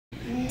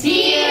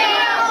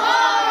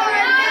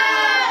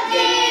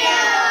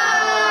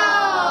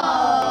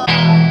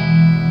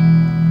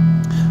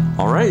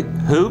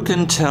Who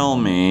can tell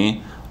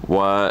me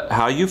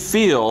how you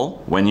feel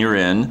when you're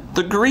in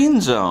the green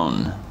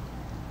zone?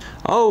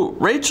 Oh,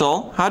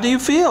 Rachel, how do you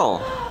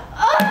feel?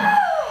 Oh,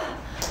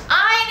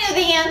 I knew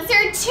the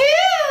answer too!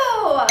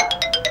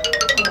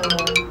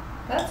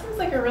 That seems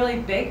like a really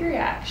big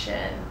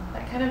reaction.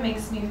 That kind of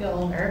makes me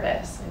feel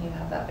nervous when you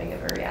have that big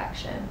of a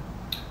reaction.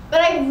 But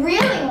I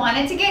really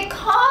wanted to get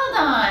called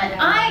on. Yeah.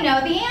 I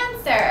know the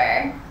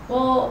answer.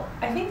 Well,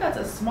 I think that's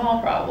a small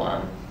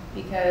problem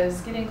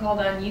because getting called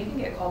on, you can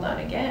get called on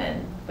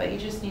again, but you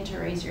just need to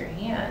raise your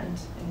hand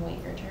and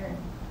wait your turn.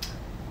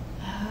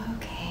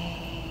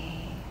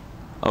 Okay.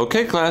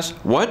 Okay, class,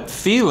 what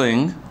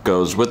feeling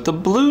goes with the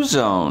blue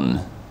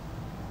zone?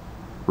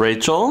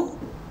 Rachel?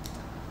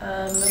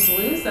 The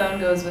blue zone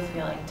goes with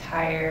feeling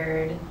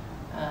tired,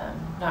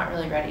 not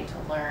really ready to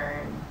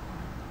learn.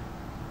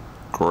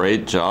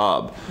 Great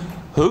job.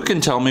 Who can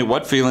tell me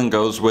what feeling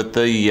goes with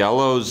the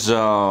yellow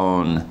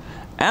zone?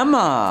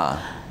 Emma.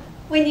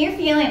 When you're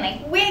feeling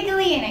like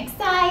wiggly and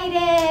excited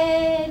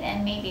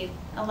and maybe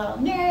a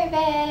little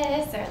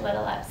nervous or a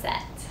little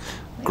upset.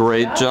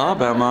 Great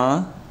job,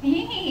 Emma.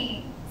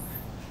 Thanks.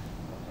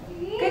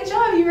 Good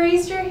job, you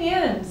raised your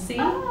hand. See,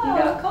 Oh.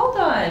 you got called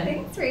on.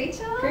 Thanks,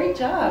 Rachel. Great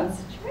job.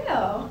 That's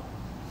true.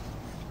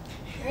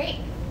 Great.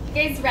 You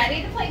guys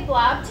ready to play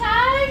blob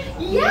tag?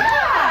 Yeah.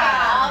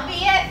 I'll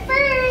be at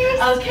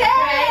first. Okay.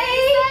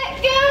 Ready,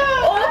 set, go.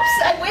 Oops,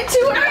 I went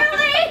too early.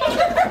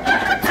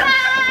 Tag.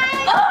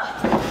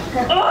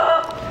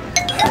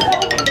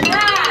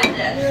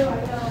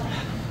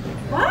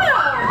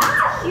 Wow,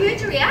 that's a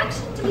huge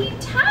reaction to being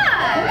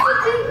tagged. That's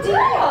a big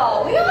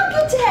deal. We all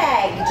get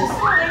tagged. Just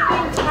don't like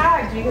being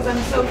tagged because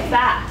I'm so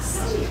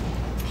fast.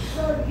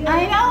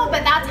 I know,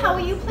 but that's how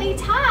you play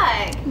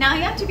tag. Now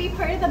you have to be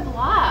part of the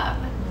blob.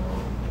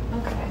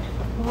 Okay.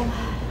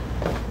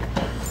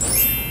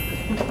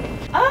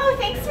 Oh,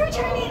 thanks for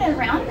turning it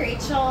around,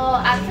 Rachel.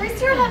 At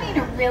first you were having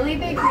a really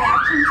big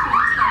reaction to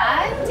being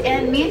tagged,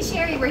 and me and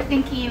Sherry were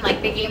thinking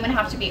like the game would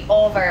have to be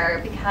over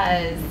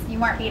because you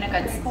weren't being a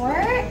good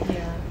sport.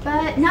 Yeah.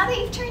 But now that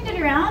you've turned it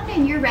around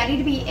and you're ready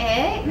to be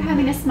it, you're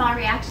having a small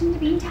reaction to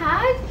being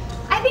tagged,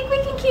 I think we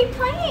can keep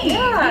playing.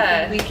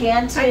 Yeah. We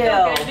can too. I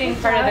feel good being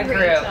part of the group.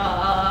 Rachel.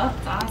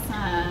 That's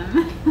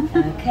awesome.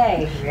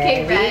 Okay,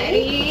 Okay,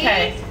 ready?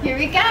 Okay. Here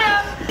we go.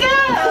 Go!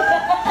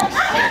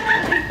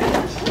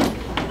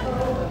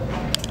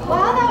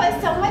 Wow, that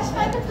was so much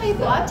fun to play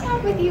blob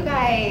tag with you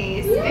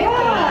guys. Good game.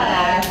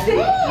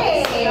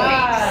 Thanks. Good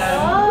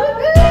job.